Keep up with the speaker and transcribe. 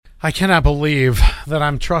I cannot believe that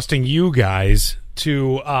I'm trusting you guys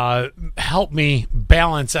to help me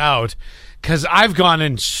balance out, because I've gone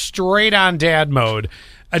in straight on dad mode.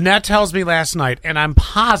 Annette tells me last night, and I'm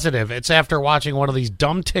positive it's after watching one of these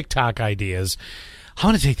dumb TikTok ideas, I'm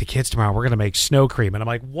going to take the kids tomorrow. We're going to make snow cream. And I'm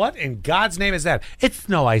like, what in God's name is that? It's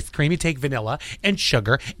snow ice cream. You take vanilla and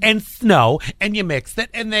sugar and snow and you mix it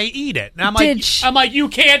and they eat it. And I'm like, you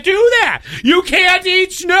can't do that. You can't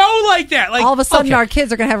eat snow like that. Like, all of a sudden, our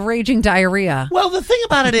kids are going to have raging diarrhea. Well, the thing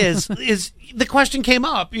about it is the question came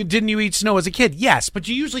up. Didn't you eat snow as a kid? Yes, but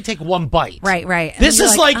you usually take one bite. Right. And this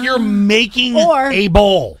is like you're making a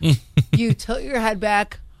bowl. You tilt your head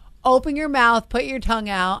back, open your mouth, put your tongue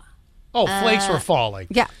out. Oh, flakes were falling.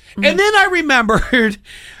 Yeah. Mm-hmm. And then I remembered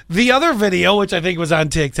the other video, which I think was on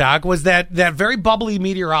TikTok, was that very bubbly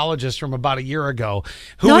meteorologist from about a year ago.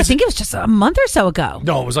 I think it was just a month or so ago.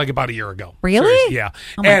 No, it was like about a year ago. Really? Seriously, yeah.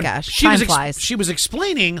 Oh, my gosh. Time flies. She was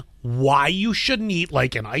explaining why you shouldn't eat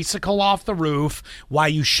like an icicle off the roof, why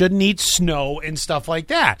you shouldn't eat snow and stuff like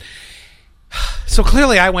that. So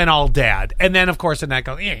clearly I went all dad. And then, of course, Annette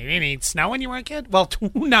goes, you didn't eat snow when you were a kid? Well,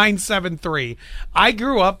 2973. I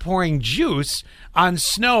grew up pouring juice on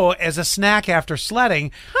snow as a snack after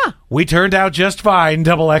sledding. Huh. We turned out just fine, !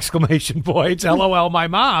 LOL, my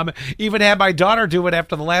mom even had my daughter do it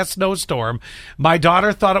after the last snowstorm. My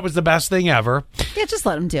daughter thought it was the best thing ever. Yeah, just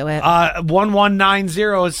let them do it.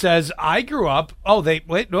 1190 says, I grew up. Oh, hang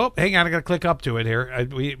on. I got to click up to it here.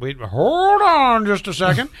 Wait, hold on just a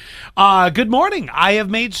second. Good morning. I have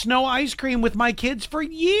made snow ice cream with my kids for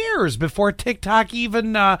years before TikTok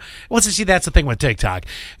even, see, that's the thing with TikTok.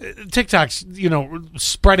 TikTok's,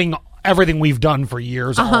 spreading everything we've done for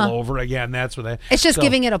years all over again. That's what it's just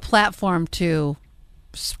giving it a platform to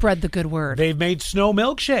spread the good word. They've made snow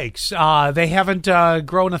milkshakes. They haven't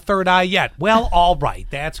grown a third eye yet. Well, all right.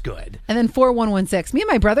 That's good. And then 4116. Me and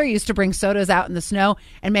my brother used to bring sodas out in the snow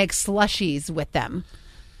and make slushies with them.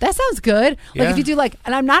 That sounds good. Yeah. Like if you do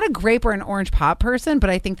and I'm not a grape or an orange pop person, but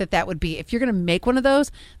I think that would be, if you're going to make one of those,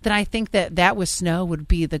 then I think that with snow would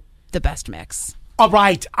be the best mix. All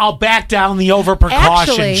right, I'll back down the over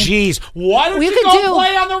precaution. Actually, jeez, why don't you go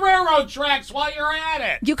play on the railroad tracks while you're at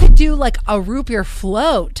it? You could do like a root beer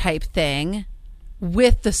float type thing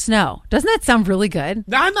with the snow. Doesn't that sound really good?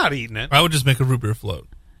 No, I'm not eating it. I would just make a root beer float.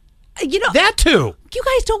 That too. You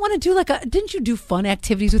guys don't want to do didn't you do fun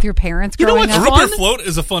activities with your parents growing up? A root beer float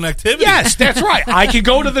is a fun activity. Yes, that's right. I could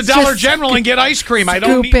go to the Dollar General and get ice cream. I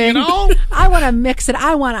don't need, I want to mix it.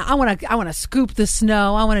 I want to scoop the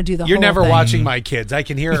sno. I want to do the You're whole never thing. watching my kids. I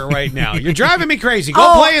can hear it right now. You're driving me crazy.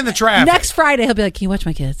 Go play in the traffic. Next Friday, he'll be like, can you watch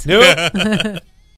my kids? Nope.